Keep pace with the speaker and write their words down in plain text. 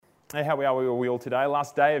Hey, how are we all today?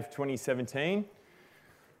 Last day of 2017, a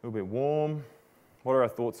little bit warm. What are our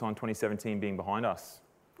thoughts on 2017 being behind us?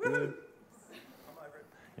 Good? I'm over it.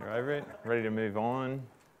 You're over it? Ready to move on?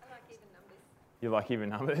 I like even numbers. You like even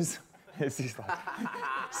numbers? It's just like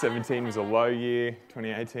 17 was a low year,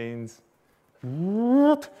 2018's,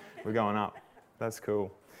 we're going up. That's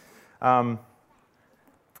cool. Yeah,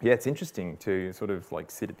 it's interesting to sort of like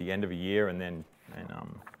sit at the end of a year and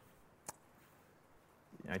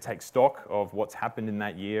take stock of what's happened in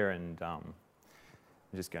that year, and I'm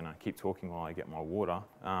just going to keep talking while I get my water,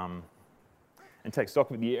 and take stock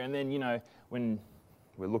of the year. And then, when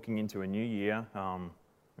we're looking into a new year,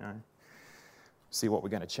 see what we're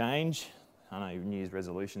going to change. I know New Year's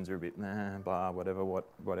resolutions are a bit whatever,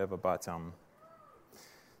 but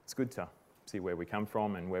it's good to see where we come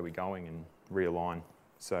from and where we're going and realign.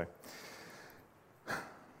 So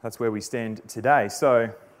that's where we stand today. So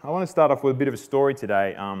I want to start off with a bit of a story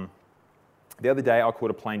today. The other day I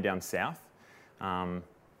caught a plane down south.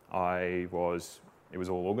 It was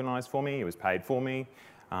all organised for me, it was paid for me,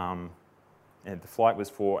 and the flight was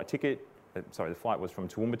for the flight was from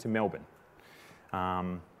Toowoomba to Melbourne.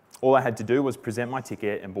 All I had to do was present my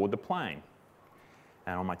ticket and board the plane.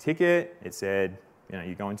 And on my ticket it said,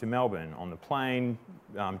 you're going to Melbourne. On the plane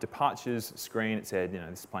departures screen it said,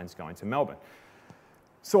 this plane's going to Melbourne.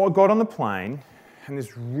 So I got on the plane, and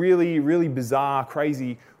this really, really bizarre,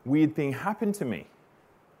 crazy, weird thing happened to me.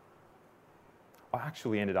 I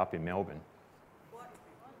actually ended up in Melbourne. What?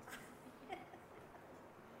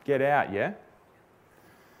 Get out, yeah?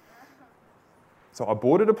 So I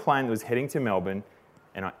boarded a plane that was heading to Melbourne,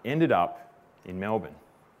 and I ended up in Melbourne.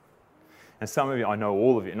 And some of you, I know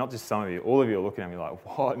all of you, not just some of you, all of you are looking at me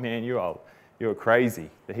like, what, man, you're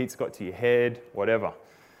crazy. The heat's got to your head, whatever.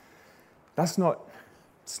 It's not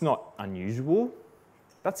unusual.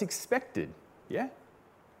 That's expected, yeah?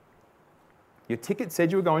 Your ticket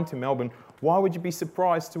said you were going to Melbourne. Why would you be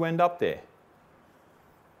surprised to end up there?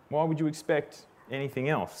 Why would you expect anything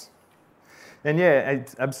else? And yeah,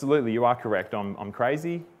 absolutely, you are correct. I'm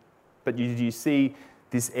crazy. But you see,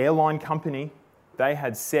 this airline company, they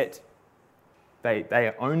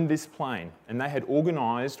owned this plane, and they had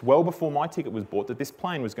organised well before my ticket was bought that this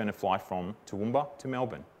plane was going to fly from Toowoomba to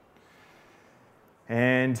Melbourne.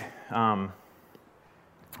 And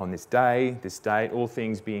on this date, all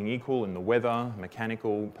things being equal in the weather,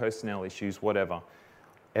 mechanical, personnel issues, whatever,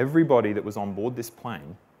 everybody that was on board this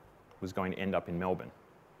plane was going to end up in Melbourne.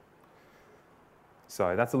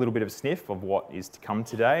 So that's a little bit of a sniff of what is to come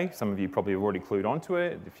today. Some of you probably have already clued onto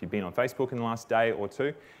it if you've been on Facebook in the last day or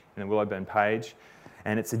two, in the Willowburn page.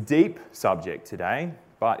 And it's a deep subject today,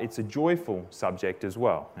 but it's a joyful subject as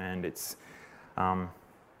well. And it's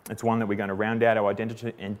one that we're going to round out our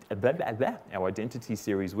identity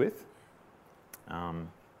series with. And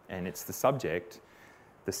it's the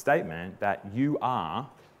statement that you are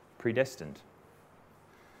predestined.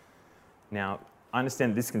 Now, I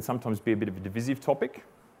understand this can sometimes be a bit of a divisive topic,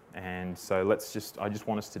 and so I just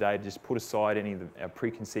want us today to just put aside any of our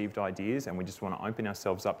preconceived ideas, and we just want to open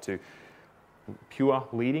ourselves up to pure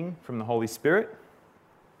leading from the Holy Spirit.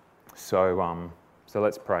 So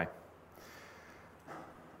let's pray.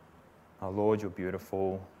 Oh Lord, you're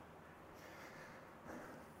beautiful.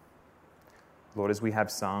 Lord, as we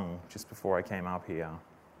have sung just before I came up here,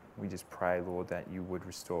 we just pray, Lord, that you would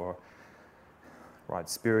restore right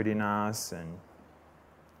spirit in us, and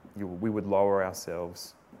we would lower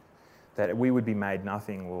ourselves, that we would be made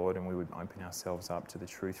nothing, Lord, and we would open ourselves up to the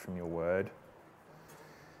truth from your word.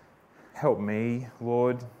 Help me,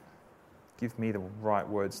 Lord. Give me the right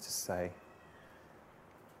words to say.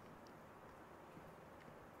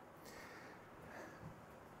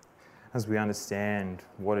 As we understand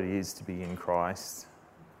what it is to be in Christ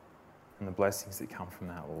and the blessings that come from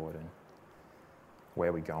that, Lord, and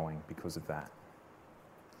where we're going because of that.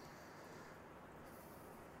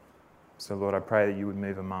 So, Lord, I pray that you would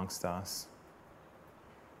move amongst us,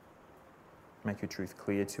 make your truth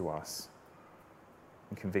clear to us,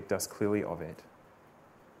 and convict us clearly of it.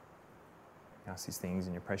 I ask these things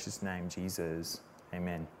in your precious name, Jesus.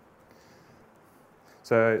 Amen.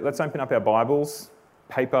 So let's open up our Bibles,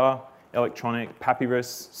 paper, electronic,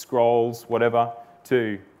 papyrus, scrolls, whatever,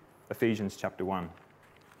 to Ephesians chapter 1.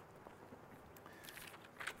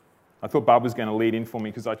 I thought Barb was going to lead in for me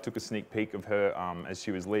because I took a sneak peek of her as she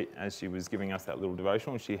was giving us that little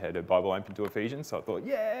devotional. She had her Bible open to Ephesians, so I thought,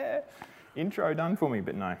 yeah, intro done for me,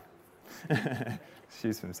 but no.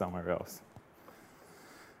 She's from somewhere else.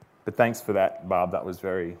 But thanks for that, Barb. That was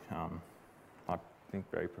very, I think,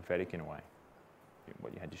 very prophetic in a way,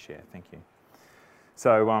 what you had to share. Thank you.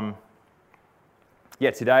 So,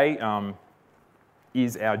 today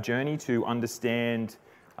is our journey to understand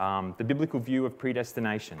the biblical view of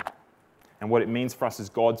predestination and what it means for us as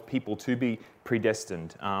God's people to be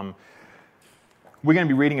predestined. We're going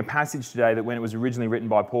to be reading a passage today that when it was originally written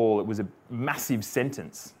by Paul, it was a massive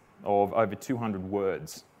sentence of over 200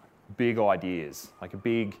 words, big ideas,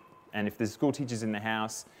 and if there's school teachers in the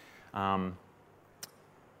house,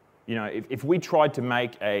 if we tried to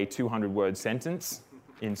make a 200-word sentence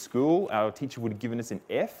in school, our teacher would have given us an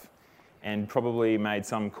F and probably made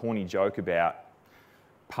some corny joke about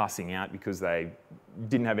passing out because they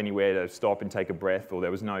didn't have anywhere to stop and take a breath, or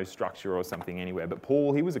there was no structure or something anywhere. But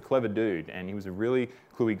Paul, he was a clever dude, and he was a really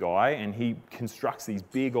cluey guy, and he constructs these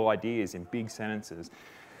big ideas in big sentences.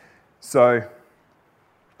 So,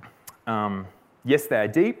 yes, they are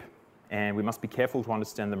deep, and we must be careful to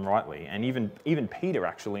understand them rightly. And even Peter,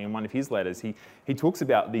 actually, in one of his letters, he talks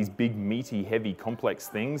about these big, meaty, heavy, complex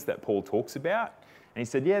things that Paul talks about. And he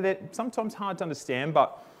said, yeah, they're sometimes hard to understand,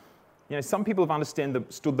 but some people have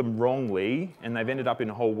understood them wrongly, and they've ended up in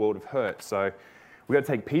a whole world of hurt. So we've got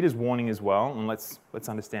to take Peter's warning as well, and let's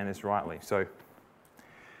understand this rightly. So,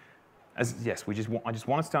 I just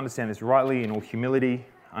want us to understand this rightly in all humility,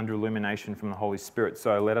 under illumination from the Holy Spirit.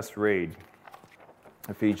 So let us read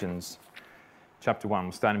Ephesians chapter 1.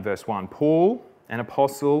 We'll start in verse 1. Paul, an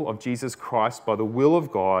apostle of Jesus Christ by the will of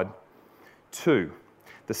God, to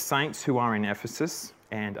the saints who are in Ephesus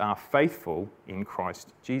and are faithful in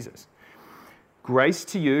Christ Jesus. Grace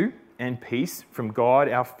to you and peace from God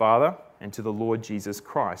our Father and to the Lord Jesus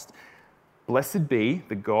Christ. Blessed be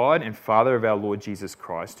the God and Father of our Lord Jesus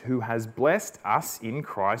Christ, who has blessed us in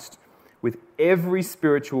Christ with every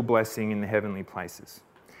spiritual blessing in the heavenly places,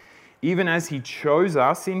 even as he chose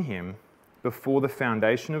us in him before the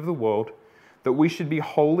foundation of the world, that we should be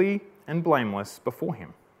holy and blameless before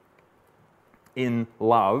him. In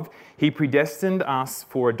love, he predestined us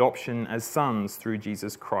for adoption as sons through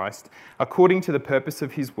Jesus Christ, according to the purpose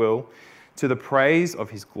of his will, to the praise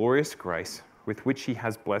of his glorious grace, with which he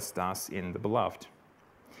has blessed us in the beloved.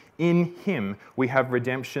 In him we have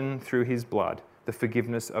redemption through his blood, the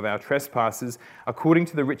forgiveness of our trespasses, according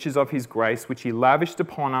to the riches of his grace, which he lavished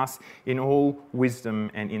upon us in all wisdom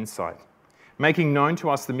and insight, making known to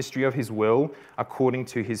us the mystery of his will, according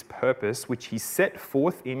to his purpose, which he set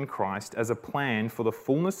forth in Christ as a plan for the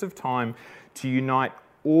fullness of time to unite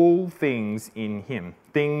all things in him,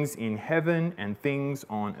 things in heaven and things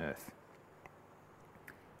on earth.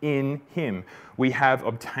 In him we have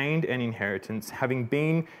obtained an inheritance, having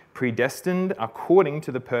been predestined according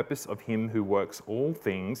to the purpose of him who works all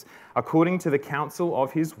things, according to the counsel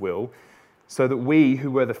of his will, so that we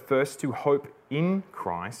who were the first to hope in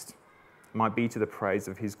Christ might be to the praise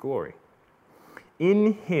of his glory.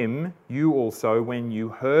 In him you also, when you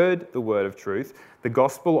heard the word of truth, the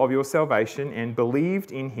gospel of your salvation, and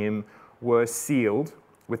believed in him, were sealed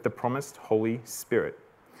with the promised Holy Spirit,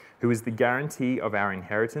 who is the guarantee of our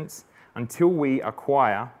inheritance until we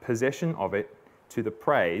acquire possession of it to the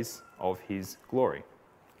praise of his glory.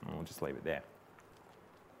 And we'll just leave it there.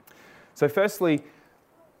 So firstly,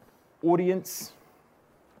 audience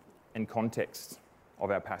and context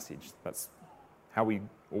of our passage. That's how we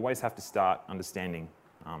always have to start understanding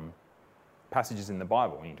passages in the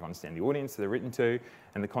Bible. We need to understand the audience they're written to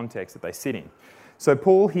and the context that they sit in. So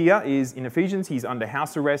Paul here is in Ephesians. He's under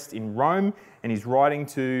house arrest in Rome, and he's writing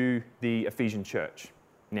to the Ephesian church.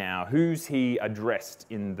 Now, who's he addressed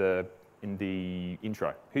in the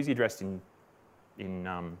intro? Who's he addressed in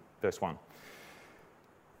verse 1?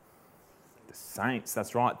 The saints,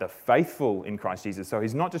 that's right, the faithful in Christ Jesus. So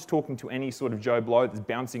he's not just talking to any sort of Joe Blow that's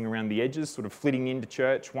bouncing around the edges, sort of flitting into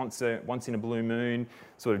church once in a blue moon,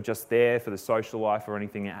 sort of just there for the social life or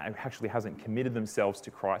anything, actually hasn't committed themselves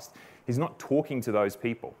to Christ. He's not talking to those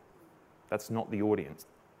people. That's not the audience.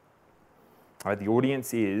 All right, the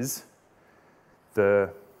audience is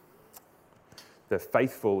the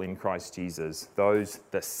faithful in Christ Jesus,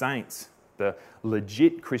 the saints, the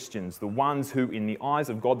legit Christians, the ones who, in the eyes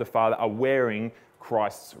of God the Father, are wearing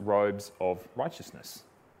Christ's robes of righteousness.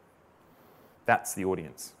 That's the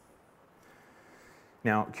audience.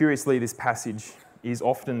 Now, curiously, this passage is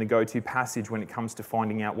often the go-to passage when it comes to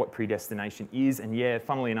finding out what predestination is. And yeah,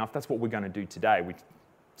 funnily enough, that's what we're going to do today, which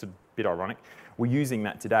is a bit ironic. We're using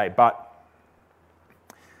that today. But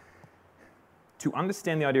to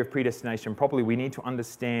understand the idea of predestination properly, we need to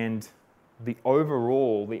understand the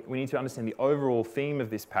overall theme of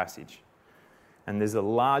this passage. And there's a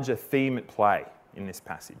larger theme at play in this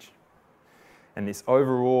passage. And this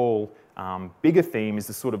overall bigger theme is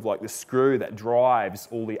the sort of like the screw that drives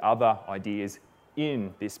all the other ideas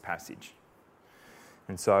in this passage.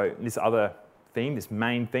 And so this other theme, this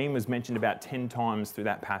main theme, was mentioned about 10 times through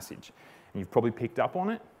that passage. And you've probably picked up on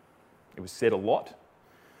it. It was said a lot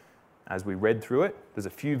as we read through it. There's a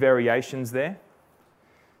few variations there.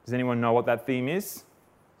 Does anyone know what that theme is?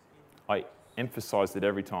 I emphasized it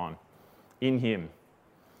every time. In Him,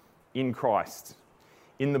 in Christ,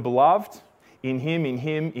 in the Beloved, in Him, in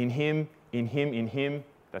Him, in Him, in Him, in Him.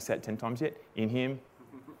 Did I say it 10 times yet? In Him.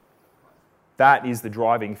 That is the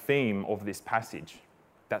driving theme of this passage.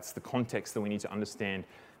 That's the context that we need to understand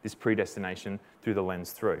this predestination through the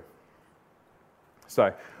lens through.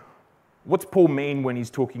 So, what's Paul mean when he's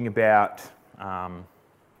talking about,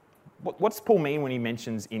 what's Paul mean when he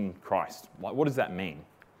mentions in Christ? Like, what does that mean?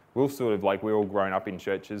 We're all grown up in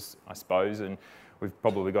churches, I suppose, and we've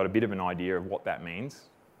probably got a bit of an idea of what that means.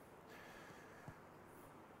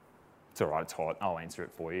 It's all right, it's hot. I'll answer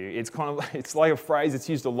it for you. It's like a phrase that's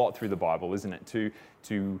used a lot through the Bible, isn't it?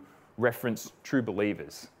 To reference true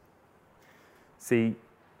believers. See,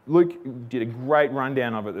 Luke did a great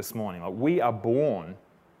rundown of it this morning. Like, we are born,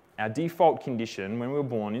 our default condition when we were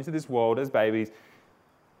born into this world as babies,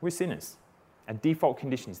 we're sinners. Our default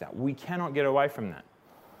condition is that. We cannot get away from that.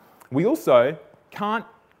 We also can't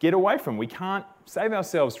get away from it. We can't save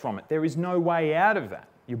ourselves from it. There is no way out of that.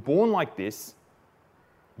 You're born like this.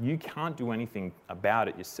 You can't do anything about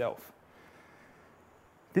it yourself.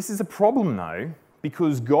 This is a problem, though,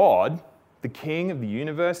 because God, the King of the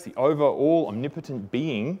universe, the overall omnipotent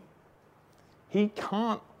being, He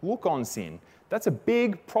can't look on sin. That's a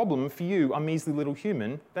big problem for you, a measly little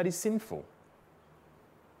human that is sinful.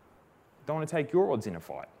 Don't want to take your odds in a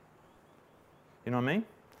fight. You know what I mean?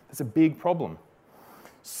 That's a big problem.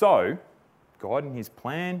 So, God in His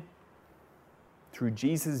plan, through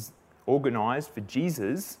Jesus, organised for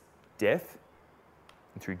Jesus' death,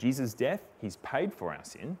 and through Jesus' death, He's paid for our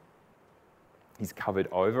sin. He's covered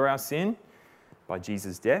over our sin by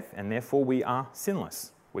Jesus' death, and therefore we are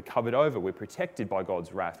sinless. We're covered over. We're protected by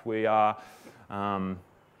God's wrath. We are, and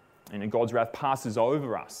God's wrath passes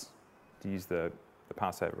over us, to use the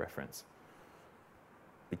Passover reference,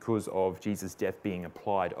 because of Jesus' death being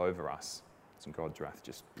applied over us. So God's wrath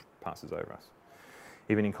just passes over us.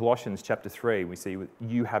 Even in Colossians chapter 3, we see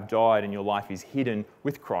you have died and your life is hidden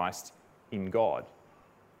with Christ in God.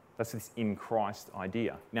 That's this in Christ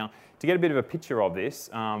idea. Now, to get a bit of a picture of this,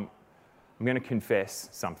 I'm going to confess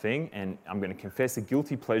something, and I'm going to confess a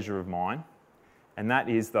guilty pleasure of mine, and that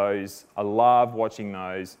is I love watching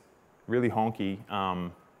those really honky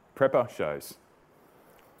prepper shows.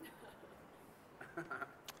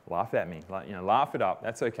 Laugh at me, laugh it up,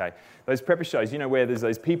 that's okay. Those prepper shows, where there's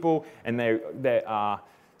those people and they are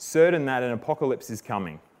certain that an apocalypse is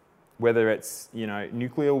coming, whether it's,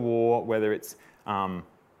 nuclear war, whether it's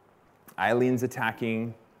aliens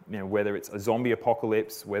attacking, whether it's a zombie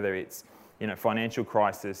apocalypse, whether it's, financial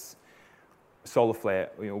crisis, solar flare,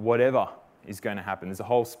 whatever is going to happen. There's a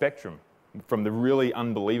whole spectrum from the really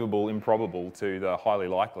unbelievable, improbable to the highly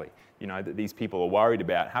likely, that these people are worried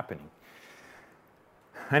about happening.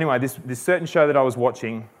 Anyway, this certain show that I was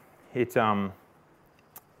watching, it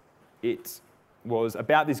was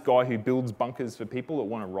about this guy who builds bunkers for people that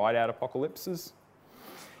want to ride out apocalypses.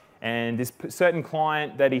 And this certain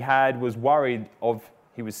client that he had was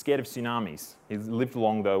he was scared of tsunamis. He lived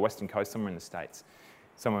along the western coast somewhere in the States.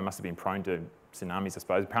 Somewhere must have been prone to tsunamis, I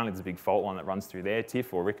suppose. Apparently there's a big fault line that runs through there.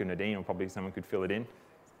 Tiff or Rick or Nadine, or probably someone could fill it in.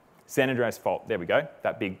 San Andreas Fault, there we go,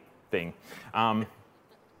 that big thing.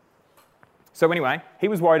 So anyway, he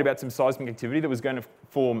was worried about some seismic activity that was going to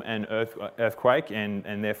form an earthquake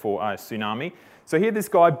and therefore a tsunami. So he had this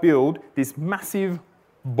guy build this massive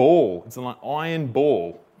ball. It's an iron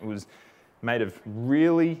ball. It was made of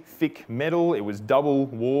really thick metal. It was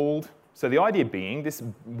double-walled. So the idea being, this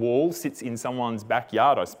wall sits in someone's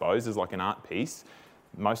backyard, I suppose, as like an art piece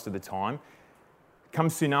most of the time.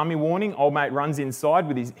 Comes tsunami warning, old mate runs inside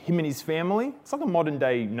with him and his family. It's like a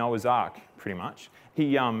modern-day Noah's Ark, pretty much.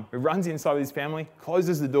 He runs inside with his family,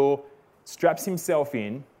 closes the door, straps himself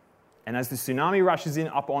in, and as the tsunami rushes in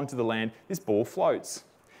up onto the land, this ball floats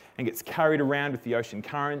and gets carried around with the ocean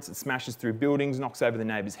currents. It smashes through buildings, knocks over the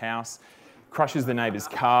neighbour's house, crushes the neighbour's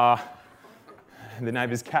car, the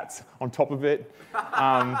neighbour's cat's on top of it.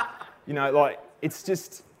 It's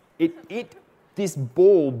just, this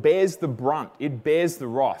ball bears the brunt, it bears the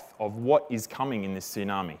wrath of what is coming in this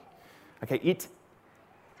tsunami. Okay, it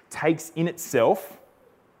takes in itself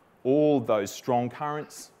all those strong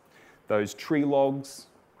currents, those tree logs,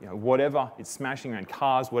 whatever it's smashing around,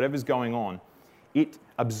 cars, whatever's going on, it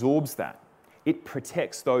absorbs that. It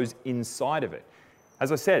protects those inside of it.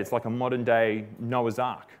 As I said, it's like a modern day Noah's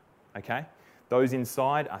Ark, okay? Those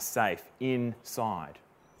inside are safe, inside.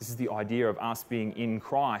 This is the idea of us being in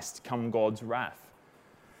Christ come God's wrath.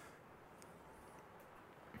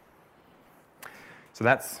 So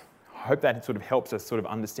I hope that sort of helps us sort of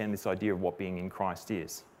understand this idea of what being in Christ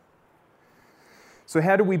is. So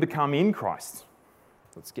how do we become in Christ?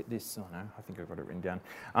 Let's get this. Oh no, I think I've got it written down.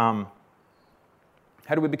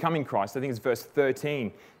 How do we become in Christ? I think it's verse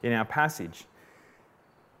 13 in our passage.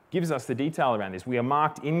 Gives us the detail around this. We are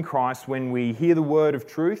marked in Christ when we hear the word of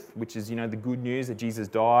truth, which is, the good news that Jesus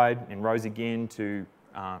died and rose again to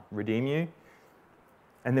redeem you.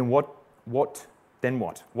 And then what? What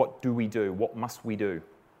do we do? What must we do?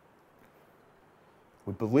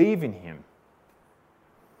 We believe in him.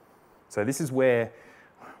 So this is where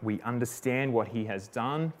we understand what he has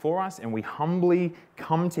done for us, and we humbly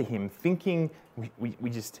come to him thinking,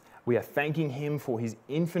 we are thanking him for his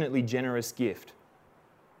infinitely generous gift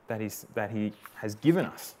that he has given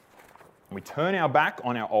us. And we turn our back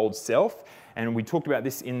on our old self, and we talked about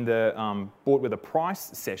this in the Bought with a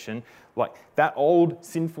Price session. Like, that old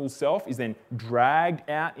sinful self is then dragged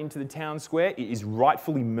out into the town square. It is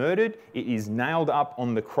rightfully murdered. It is nailed up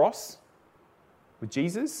on the cross with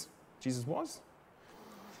Jesus. Jesus was.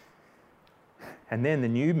 And then the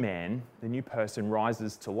new man, the new person,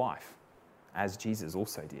 rises to life, as Jesus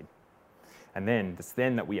also did. And then it's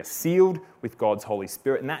then that we are sealed with God's Holy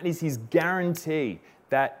Spirit, and that is his guarantee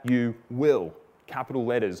that you will, capital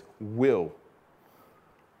letters, will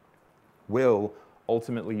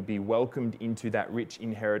ultimately be welcomed into that rich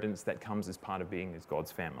inheritance that comes as part of being as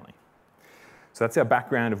God's family. So that's our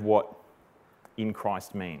background of what in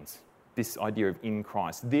Christ means. This idea of in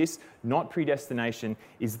Christ. This, not predestination,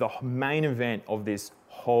 is the main event of this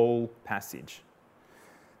whole passage.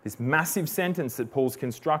 This massive sentence that Paul's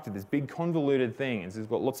constructed, this big convoluted thing, it's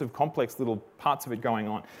got lots of complex little parts of it going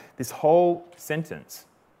on. This whole sentence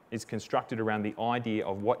is constructed around the idea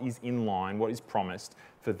of what is in line, what is promised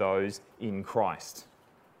for those in Christ.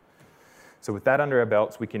 So with that under our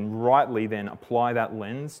belts, we can rightly then apply that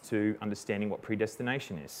lens to understanding what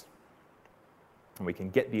predestination is. And we can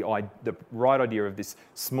get the right idea of this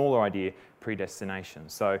smaller idea, predestination.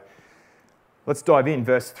 So let's dive in,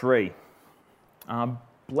 verse 3.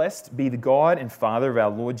 Blessed be the God and Father of our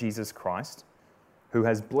Lord Jesus Christ, who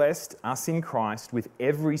has blessed us in Christ with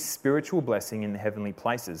every spiritual blessing in the heavenly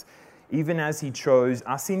places, even as he chose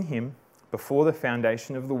us in him before the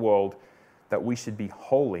foundation of the world, that we should be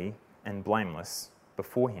holy and blameless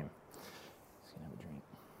before him.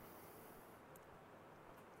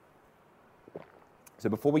 So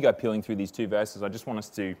before we go peeling through these two verses, I just want us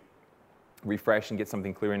to refresh and get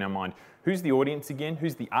something clear in our mind. Who's the audience again?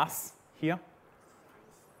 Who's the us here?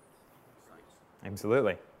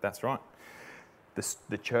 Absolutely, that's right.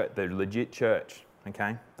 The church, the legit church,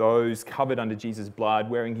 okay? Those covered under Jesus' blood,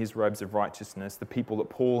 wearing his robes of righteousness, the people that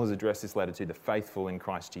Paul has addressed this letter to, the faithful in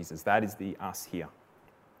Christ Jesus. That is the us here.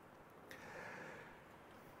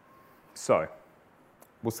 So,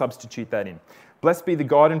 we'll substitute that in. Blessed be the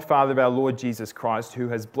God and Father of our Lord Jesus Christ, who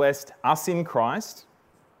has blessed us in Christ,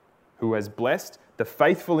 who has blessed the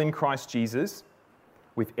faithful in Christ Jesus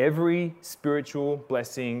with every spiritual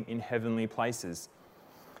blessing in heavenly places.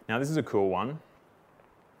 Now, this is a cool one.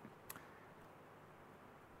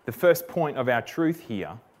 The first point of our truth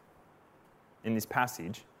here in this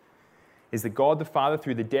passage is that God the Father,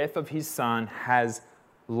 through the death of his Son, has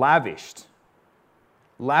lavished,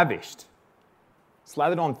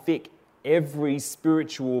 slathered on thick every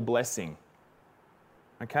spiritual blessing.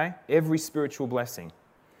 Okay? Every spiritual blessing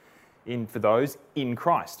for those in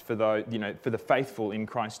Christ, for the faithful in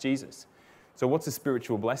Christ Jesus. So what's a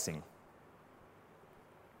spiritual blessing?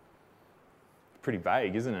 Pretty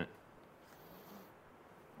vague, isn't it?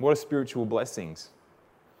 What are spiritual blessings?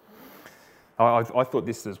 I thought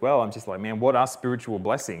this as well. I'm just like, man, what are spiritual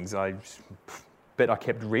blessings? I bet I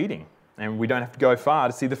kept reading, and we don't have to go far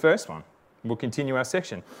to see the first one. We'll continue our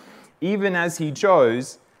section. Even as he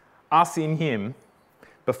chose us in him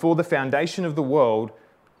before the foundation of the world,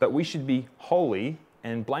 that we should be holy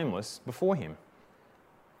and blameless before him.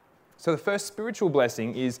 So the first spiritual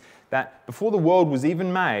blessing is that before the world was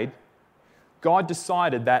even made, God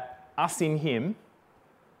decided that us in him,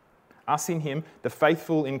 the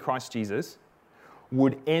faithful in Christ Jesus,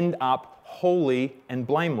 would end up holy and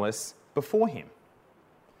blameless before him.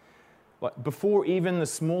 Like, before even the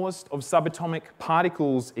smallest of subatomic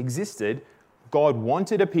particles existed, God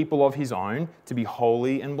wanted a people of his own to be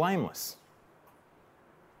holy and blameless.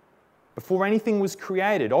 Before anything was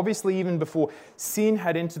created, obviously even before sin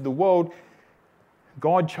had entered the world,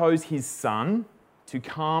 God chose his Son to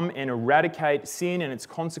come and eradicate sin and its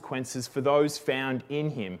consequences for those found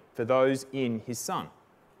in him, for those in his Son.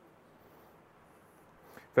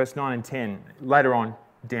 Verse 9 and 10, later on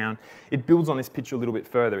down, it builds on this picture a little bit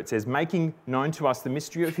further. It says, making known to us the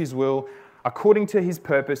mystery of his will, according to his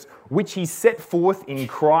purpose, which he set forth in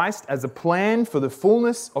Christ as a plan for the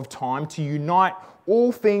fullness of time to unite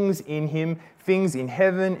all things in him, things in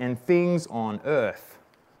heaven and things on earth.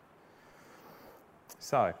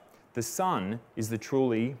 So, the Son is the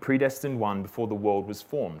truly predestined one before the world was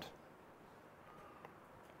formed.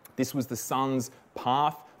 This was the Son's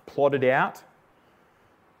path plotted out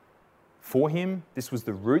for him. This was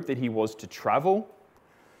the route that he was to travel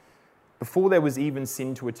before there was even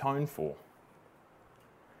sin to atone for.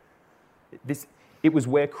 It was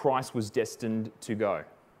where Christ was destined to go.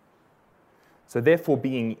 So therefore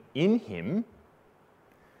being in him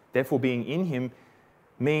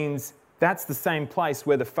means that's the same place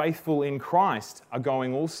where the faithful in Christ are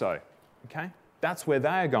going also. Okay? That's where they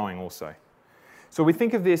are going also. So we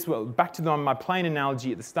think of this, well, back to my plane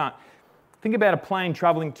analogy at the start. Think about a plane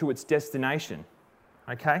traveling to its destination.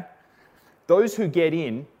 Okay? Those who get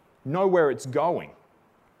in know where it's going.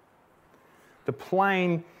 The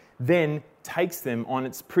plane then takes them on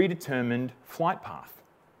its predetermined flight path.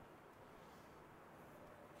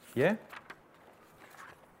 Yeah?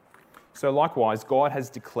 So likewise, God has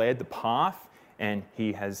declared the path and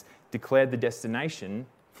he has declared the destination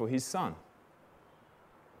for his Son.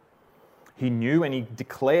 He knew and he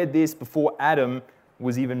declared this before Adam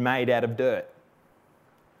was even made out of dirt.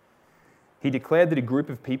 He declared that a group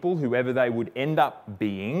of people, whoever they would end up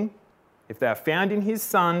being, if they are found in his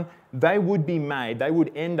Son, they would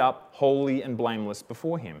end up holy and blameless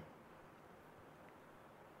before him.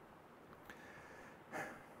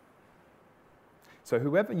 So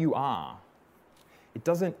whoever you are, it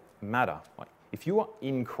doesn't matter. Like, if you are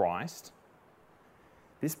in Christ,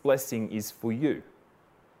 this blessing is for you.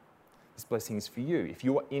 This blessing is for you. If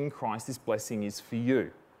you are in Christ, this blessing is for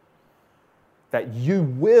you. That you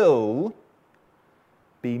will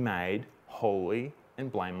be made holy and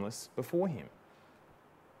blameless before him.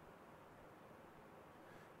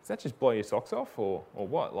 Does that just blow your socks off or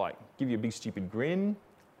what? Like, give you a big stupid grin?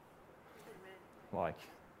 Like,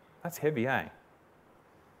 that's heavy, eh?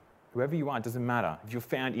 Whoever you are, it doesn't matter. If you're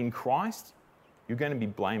found in Christ, you're going to be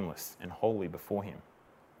blameless and holy before him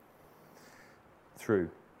through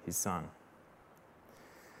his Son.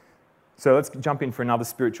 So let's jump in for another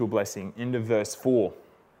spiritual blessing into verse 4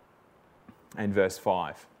 and verse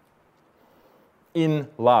 5. In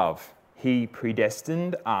love, he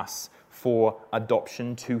predestined us for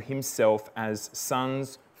adoption to himself as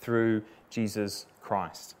sons through Jesus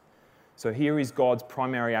Christ. So here is God's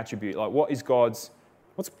primary attribute. Like, what is God's...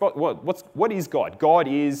 What is God? God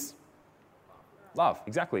is love.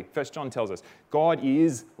 Exactly. 1 John tells us God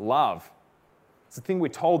is love. It's the thing we're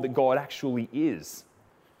told that God actually is.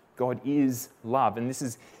 God is love. And this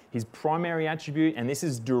is his primary attribute, and this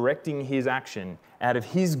is directing his action. Out of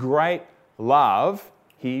his great love,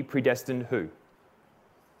 he predestined who?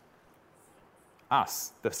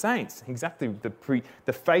 Us, the saints. Exactly.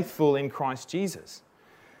 The faithful in Christ Jesus.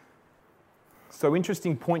 So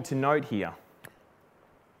interesting point to note here.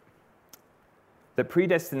 That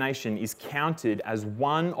predestination is counted as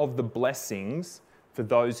one of the blessings for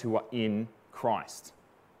those who are in Christ.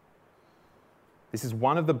 This is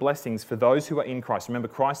one of the blessings for those who are in Christ. Remember,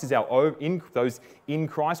 Christ is those in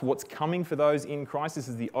Christ. What's coming for those in Christ? This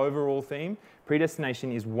is the overall theme.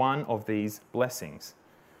 Predestination is one of these blessings.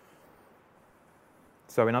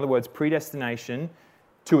 So in other words, predestination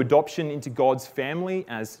to adoption into God's family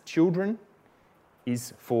as children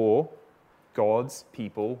is for God's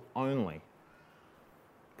people only.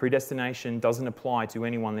 Predestination doesn't apply to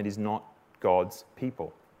anyone that is not God's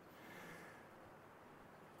people.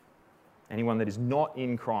 Anyone that is not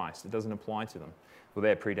in Christ, it doesn't apply to them. Well,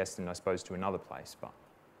 they're predestined, I suppose, to another place, but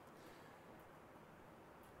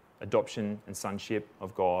adoption and sonship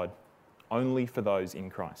of God only for those in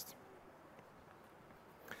Christ.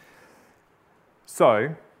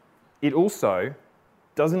 So, it also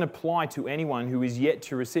doesn't apply to anyone who is yet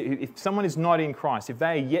to receive. If someone is not in Christ, if they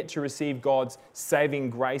are yet to receive God's saving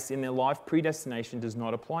grace in their life, predestination does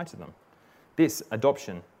not apply to them. This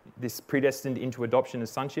adoption, this predestined into adoption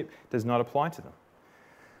as sonship, does not apply to them.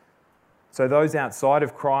 So those outside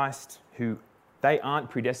of Christ they aren't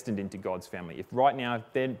predestined into God's family. If right now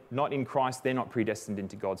they're not in Christ, they're not predestined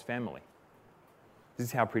into God's family. This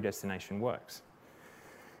is how predestination works.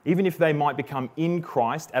 Even if they might become in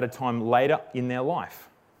Christ at a time later in their life.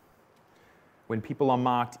 When people are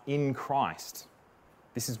marked in Christ,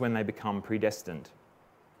 this is when they become predestined.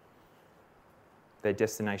 Their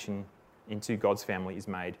destination into God's family is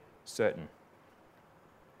made certain.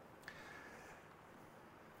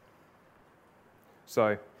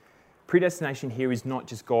 So, predestination here is not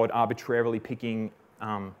just God arbitrarily picking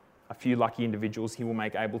a few lucky individuals he will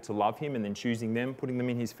make able to love him and then choosing them, putting them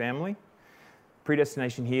in his family.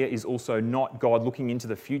 Predestination here is also not God looking into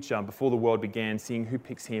the future before the world began, seeing who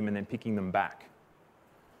picks him and then picking them back.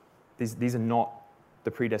 These are not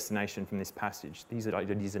the predestination from this passage. These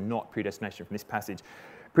are not predestination from this passage.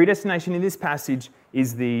 Predestination in this passage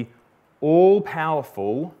is the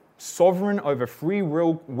all-powerful, sovereign over free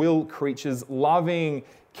will creatures, loving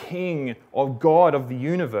King of God of the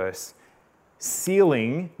universe,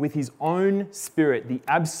 sealing with his own Spirit the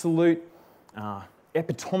absolute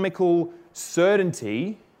epitomical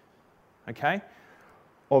certainty, okay,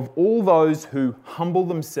 of all those who humble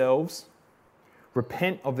themselves,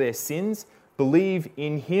 repent of their sins, believe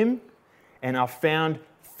in him, and are found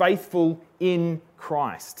faithful in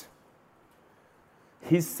Christ,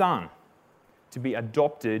 his Son, to be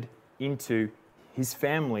adopted into his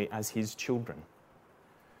family as his children.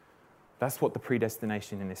 That's what the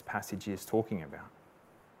predestination in this passage is talking about.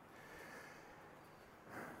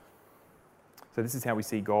 So this is how we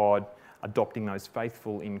see God adopting those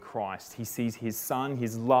faithful in Christ. He sees his Son,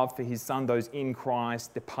 his love for his Son, those in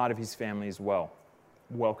Christ, they're part of his family as well.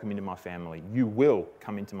 Welcome into my family. You will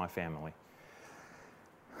come into my family.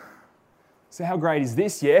 So how great is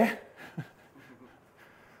this, yeah?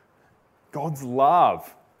 God's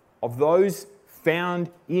love of those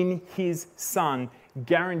found in his Son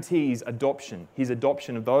guarantees adoption, his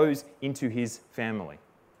adoption of those into his family.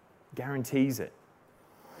 Guarantees it.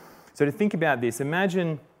 So to think about this,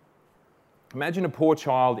 imagine a poor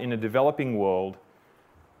child in a developing world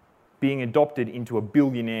being adopted into a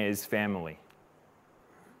billionaire's family.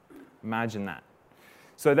 Imagine that.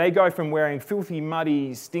 So they go from wearing filthy,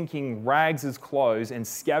 muddy, stinking rags as clothes and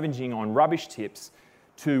scavenging on rubbish tips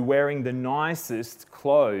to wearing the nicest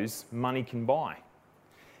clothes money can buy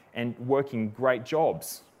and working great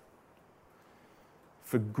jobs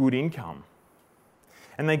for good income.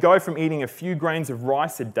 And they go from eating a few grains of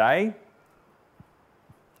rice a day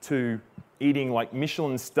to eating like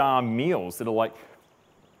Michelin star meals that are like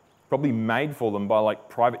probably made for them by like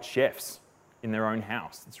private chefs in their own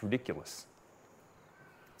house. It's ridiculous.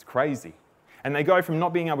 It's crazy. And they go from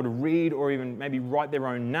not being able to read or even maybe write their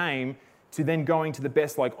own name to then going to the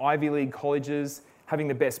best like Ivy League colleges, having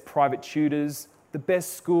the best private tutors, the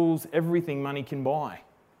best schools, everything money can buy.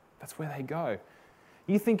 That's where they go.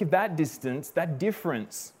 You think of that distance, that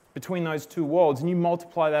difference between those two worlds, and you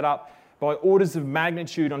multiply that up by orders of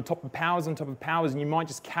magnitude on top of powers, and you might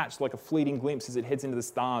just catch like a fleeting glimpse as it heads into the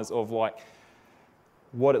stars of like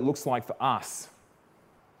what it looks like for us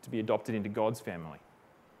to be adopted into God's family.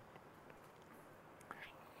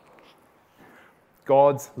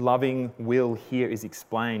 God's loving will here is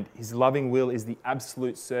explained. His loving will is the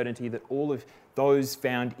absolute certainty that all of those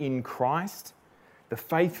found in Christ, the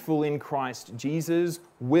faithful in Christ Jesus,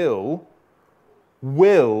 will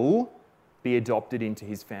be adopted into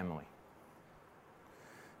his family.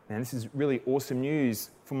 Now, this is really awesome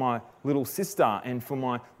news for my little sister and for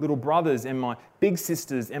my little brothers and my big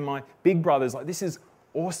sisters and my big brothers. Like, this is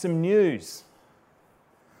awesome news.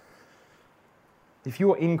 If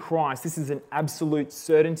you are in Christ, this is an absolute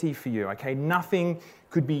certainty for you, okay? Nothing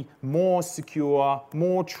could be more secure,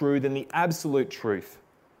 more true than the absolute truth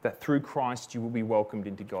that through Christ you will be welcomed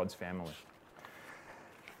into God's family.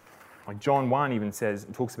 Like John 1 even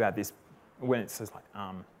talks about this when it says like,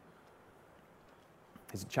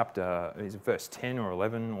 there's a chapter, there's a verse 10 or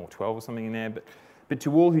 11 or 12 or something in there, but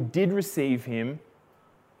to all who did receive him,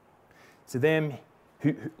 to them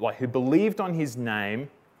who believed on his name,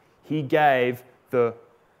 he gave the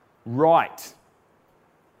right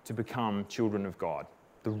to become children of God.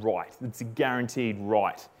 The right. It's a guaranteed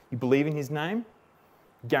right. You believe in his name,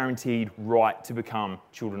 guaranteed right to become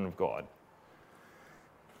children of God.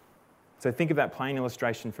 So think of that plain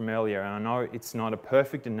illustration from earlier, and I know it's not a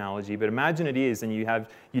perfect analogy, but imagine it is, and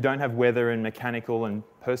you don't have weather and mechanical and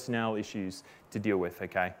personnel issues to deal with,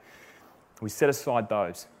 okay? We set aside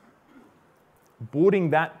those. Boarding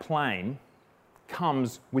that plane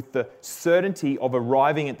comes with the certainty of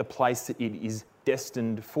arriving at the place that it is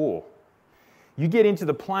destined for. You get into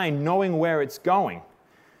the plane knowing where it's going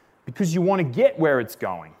because you want to get where it's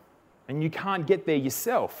going, and you can't get there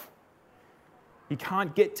yourself. You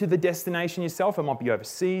can't get to the destination yourself. It might be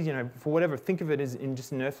overseas, for whatever. Think of it as in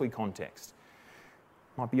just an earthly context.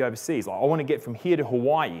 It might be overseas. Like, I want to get from here to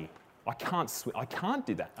Hawaii. I can't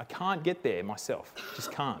do that. I can't get there myself.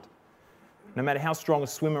 Just can't. No matter how strong a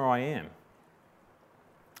swimmer I am.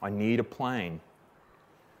 I need a plane.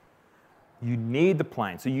 You need the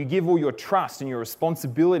plane. So you give all your trust and your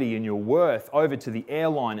responsibility and your worth over to the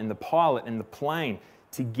airline and the pilot and the plane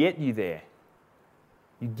to get you there.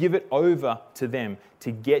 You give it over to them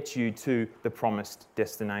to get you to the promised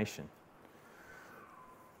destination.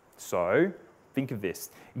 So, Think of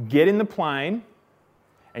this. Get in the plane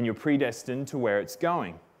and you're predestined to where it's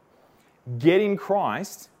going. Get in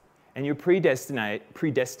Christ and you're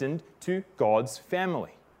predestined to God's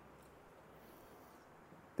family.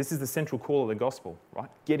 This is the central call of the gospel, right?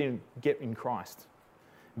 Get in Christ.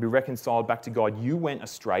 Be reconciled back to God. You went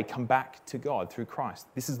astray, come back to God through Christ.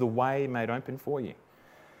 This is the way made open for you.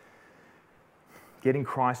 Get in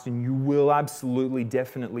Christ and you will absolutely,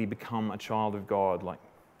 definitely become a child of God. Like,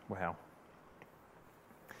 wow.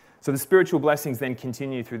 So the spiritual blessings then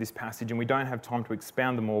continue through this passage, and we don't have time to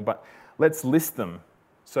expound them all, but let's list them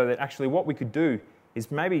so that actually what we could do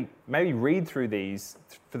is maybe read through these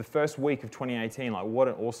for the first week of 2018. Like, what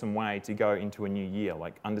an awesome way to go into a new year,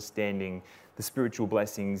 like understanding the spiritual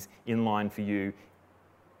blessings in line for you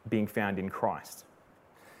being found in Christ.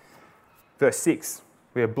 Verse 6,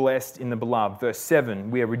 we are blessed in the beloved. Verse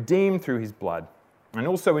 7, we are redeemed through his blood. And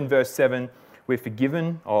also in verse 7, we're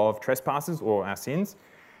forgiven of trespasses or our sins.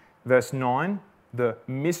 Verse 9, the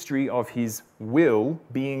mystery of his will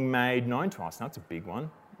being made known to us. Now, that's a big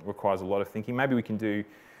one. It requires a lot of thinking. Maybe we can do,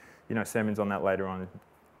 sermons on that later on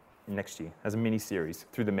next year as a mini-series,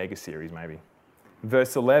 through the mega-series maybe.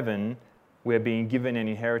 Verse 11, we're being given an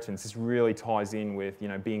inheritance. This really ties in with,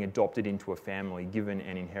 being adopted into a family, given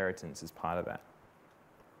an inheritance as part of that.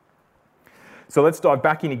 So let's dive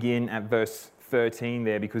back in again at verse 13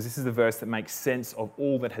 there, because this is the verse that makes sense of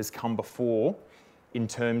all that has come before in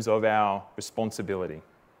terms of our responsibility.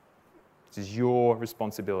 This is your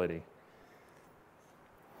responsibility.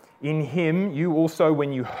 In him, you also,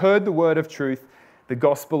 when you heard the word of truth, the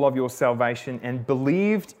gospel of your salvation, and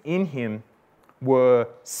believed in him, were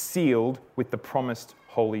sealed with the promised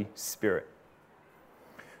Holy Spirit.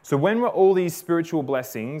 So when were all these spiritual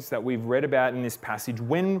blessings that we've read about in this passage,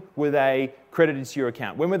 when were they credited to your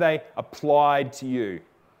account? When were they applied to you?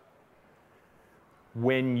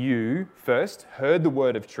 When you first heard the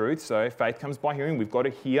word of truth, so faith comes by hearing, we've got to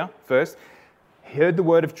hear first, heard the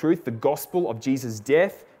word of truth, the gospel of Jesus'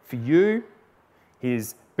 death for you,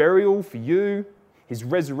 his burial for you, his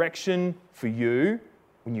resurrection for you.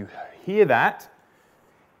 When you hear that,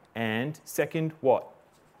 and second, what?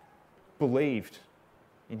 Believed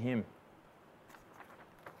in him.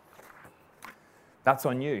 That's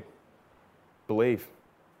on you. Believe.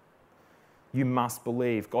 You must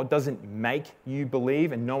believe. God doesn't make you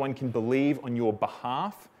believe, and no one can believe on your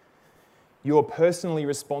behalf. You're personally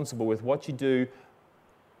responsible with what you do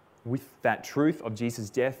with that truth of Jesus'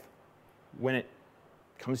 death when it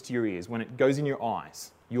comes to your ears, when it goes in your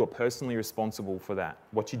eyes. You are personally responsible for that,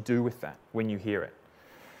 what you do with that when you hear it.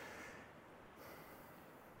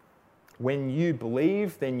 When you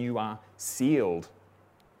believe, then you are sealed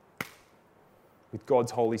with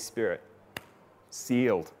God's Holy Spirit.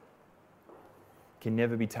 Sealed. Can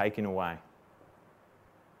never be taken away.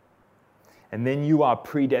 And then you are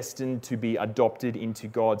predestined to be adopted into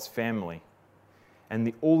God's family.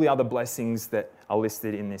 And all the other blessings that are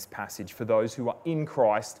listed in this passage, for those who are in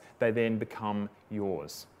Christ, they then become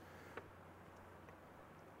yours.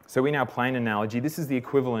 So in our plane analogy, this is the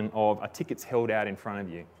equivalent of a ticket's held out in front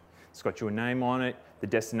of you. It's got your name on it, the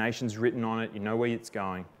destination's written on it, you know where it's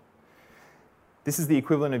going. This is the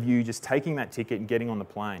equivalent of you just taking that ticket and getting on the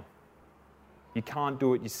plane. You can't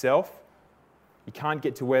do it yourself. You can't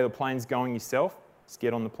get to where the plane's going yourself. Just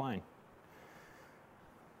get on the plane.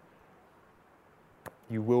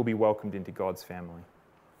 You will be welcomed into God's family.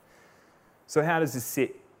 So how does this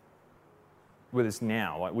sit with us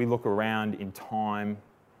now? Like, we look around in time,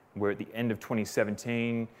 we're at the end of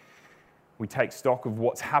 2017, we take stock of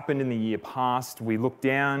what's happened in the year past, we look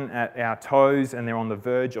down at our toes and they're on the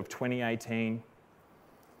verge of 2018.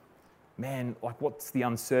 Man, like, what's the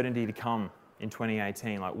uncertainty to come in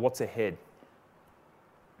 2018? Like, what's ahead?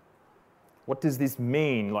 What does this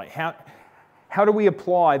mean? Like, how do we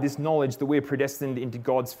apply this knowledge that we're predestined into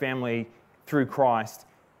God's family through Christ?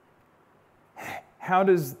 How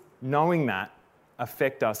does knowing that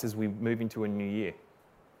affect us as we move into a new year?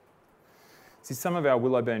 See, some of our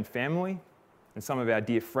Willowburn family and some of our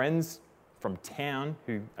dear friends from town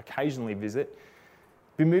who occasionally visit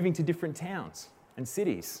be moving to different towns and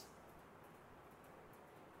cities.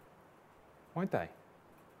 Won't they?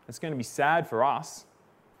 It's going to be sad for us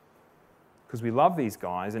because we love these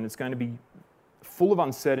guys, and it's going to be full of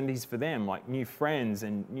uncertainties for them, like new friends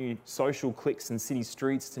and new social cliques and city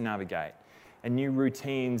streets to navigate, and new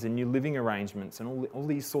routines and new living arrangements and all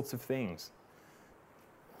these sorts of things.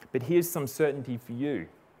 But here's some certainty for you,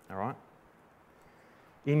 all right?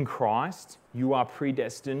 In Christ, you are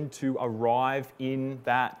predestined to arrive in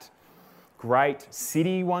that great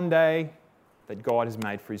city one day that God has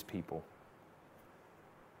made for his people.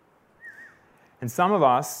 And some of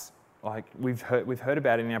us like we've heard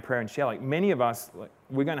about it in our prayer and share, like many of us, like,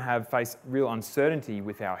 we're going to face real uncertainty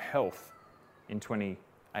with our health in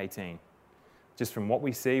 2018. Just from what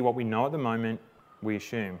we see, what we know at the moment, we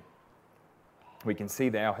assume. We can see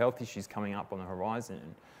that our health issues coming up on the horizon.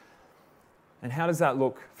 And how does that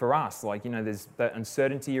look for us? Like, there's that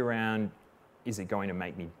uncertainty around, is it going to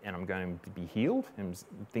make me, and I'm going to be healed, and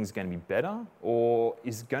things are going to be better? Or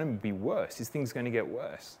is it going to be worse? Is things going to get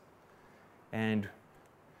worse? And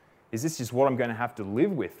is this just what I'm going to have to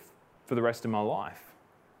live with for the rest of my life?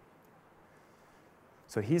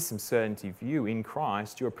 So here's some certainty for you. In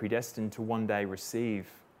Christ, you're predestined to one day receive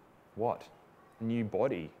what? A new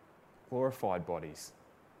body, glorified bodies,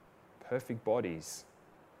 perfect bodies.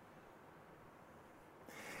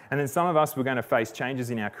 And then some of us, we're going to face changes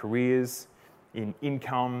in our careers, in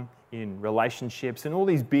income, in relationships, and all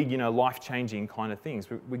these big, life-changing kind of things.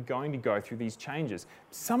 We're going to go through these changes.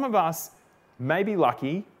 Some of us may be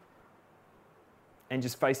lucky and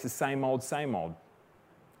just face the same old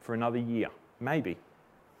for another year, maybe.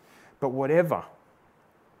 But whatever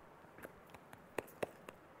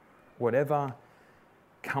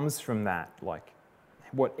comes from that, like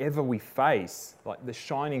whatever we face, like the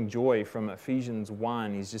shining joy from Ephesians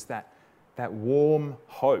 1 is just that warm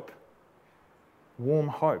hope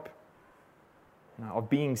of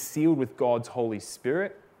being sealed with God's Holy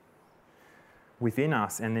Spirit within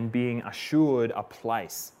us, and then being assured a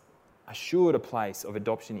place of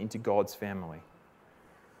adoption into God's family.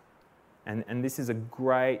 And this is a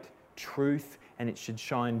great truth, and it should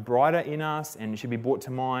shine brighter in us, and it should be brought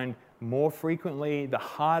to mind more frequently the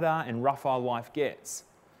harder and rougher life gets.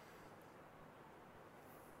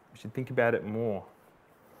 We should think about it more.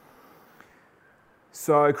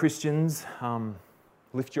 So, Christians,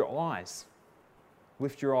 lift your eyes.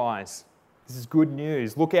 Lift your eyes. This is good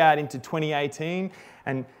news. Look out into 2018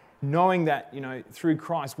 and knowing that, through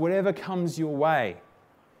Christ, whatever comes your way,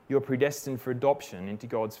 you're predestined for adoption into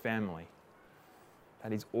God's family.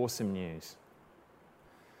 That is awesome news.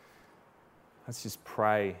 Let's just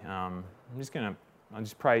pray. I'll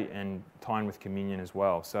just pray and tie in with communion as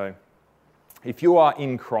well. So, if you are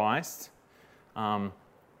in Christ,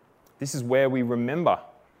 this is where we remember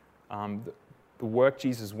the work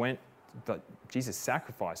Jesus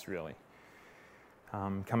sacrificed, really.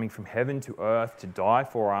 Coming from heaven to earth to die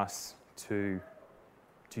for us, to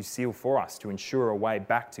seal for us, to ensure a way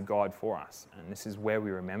back to God for us. And this is where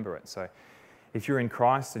we remember it. So if you're in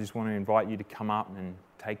Christ, I just want to invite you to come up and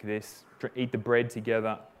take this, eat the bread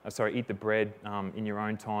together. Eat the bread in your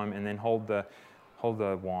own time, and then hold the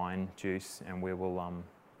wine, juice, and we'll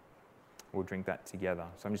drink that together.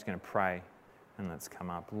 So I'm just going to pray, and let's come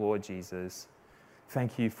up. Lord Jesus,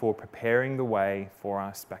 thank you for preparing the way for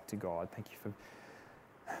us back to God. Thank you for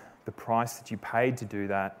the price that you paid to do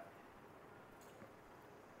that,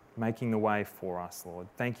 making the way for us, Lord.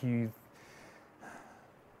 Thank you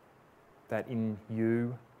that in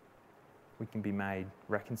you we can be made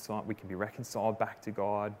reconciled, we can be reconciled back to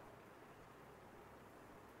God.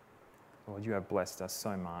 Lord, you have blessed us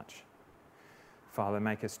so much. Father,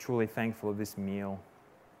 make us truly thankful of this meal.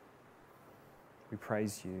 We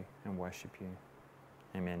praise you and worship you.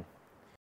 Amen.